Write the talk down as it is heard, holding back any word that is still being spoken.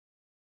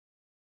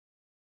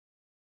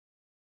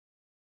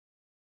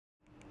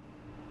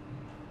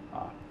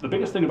The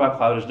biggest thing about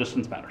cloud is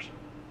distance matters.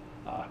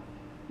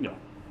 You know,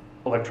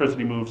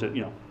 electricity moves at,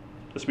 you know,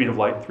 the speed of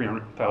light,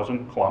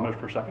 300,000 kilometers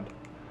per second.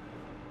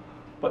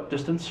 But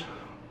distance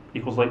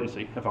equals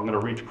latency. If I'm going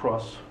to reach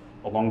across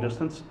a long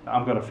distance,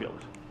 I'm going to feel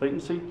it.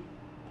 Latency,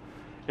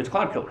 it's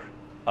cloud killer.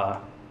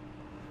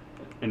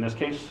 In this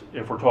case,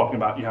 if we're talking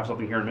about you have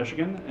something here in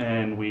Michigan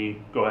and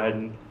we go ahead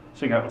and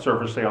sync out with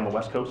servers, say on the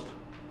West Coast,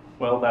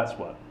 well, that's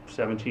what,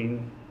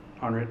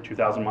 1,700,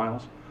 2,000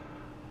 miles?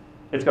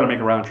 It's going to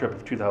make a round trip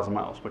of 2,000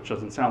 miles, which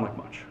doesn't sound like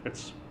much.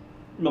 It's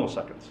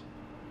milliseconds,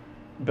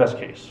 best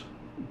case.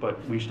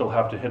 But we still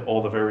have to hit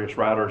all the various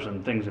routers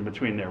and things in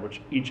between there,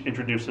 which each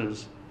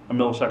introduces a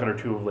millisecond or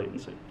two of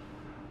latency.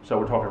 So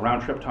we're talking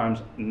round trip times,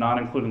 not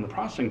including the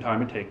processing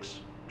time it takes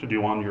to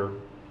do on your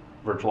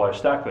virtualized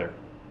stack there.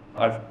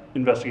 I've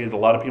investigated a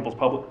lot of people's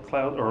public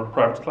cloud, or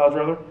private clouds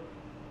rather,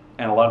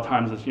 and a lot of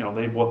times it's, you know,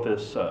 they bought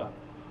this,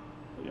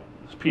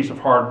 this piece of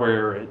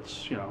hardware,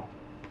 it's, you know,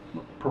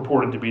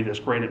 purported to be this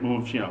great, it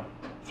moves, you know,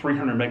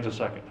 300 megs a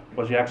second.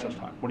 What's the access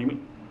time? What do you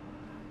mean?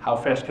 How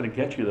fast can it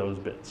get you those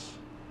bits?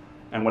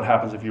 And what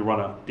happens if you run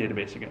a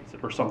database against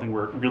it, or something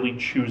where it really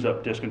chews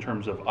up disk in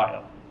terms of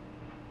I/O?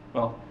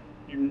 Well,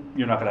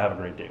 you're not going to have a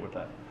great day with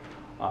that.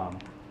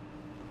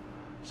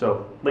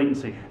 So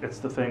latency, it's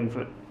the thing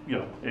that, you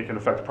know, it can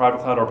affect private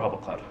cloud or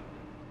public cloud,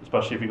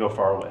 especially if you go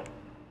far away.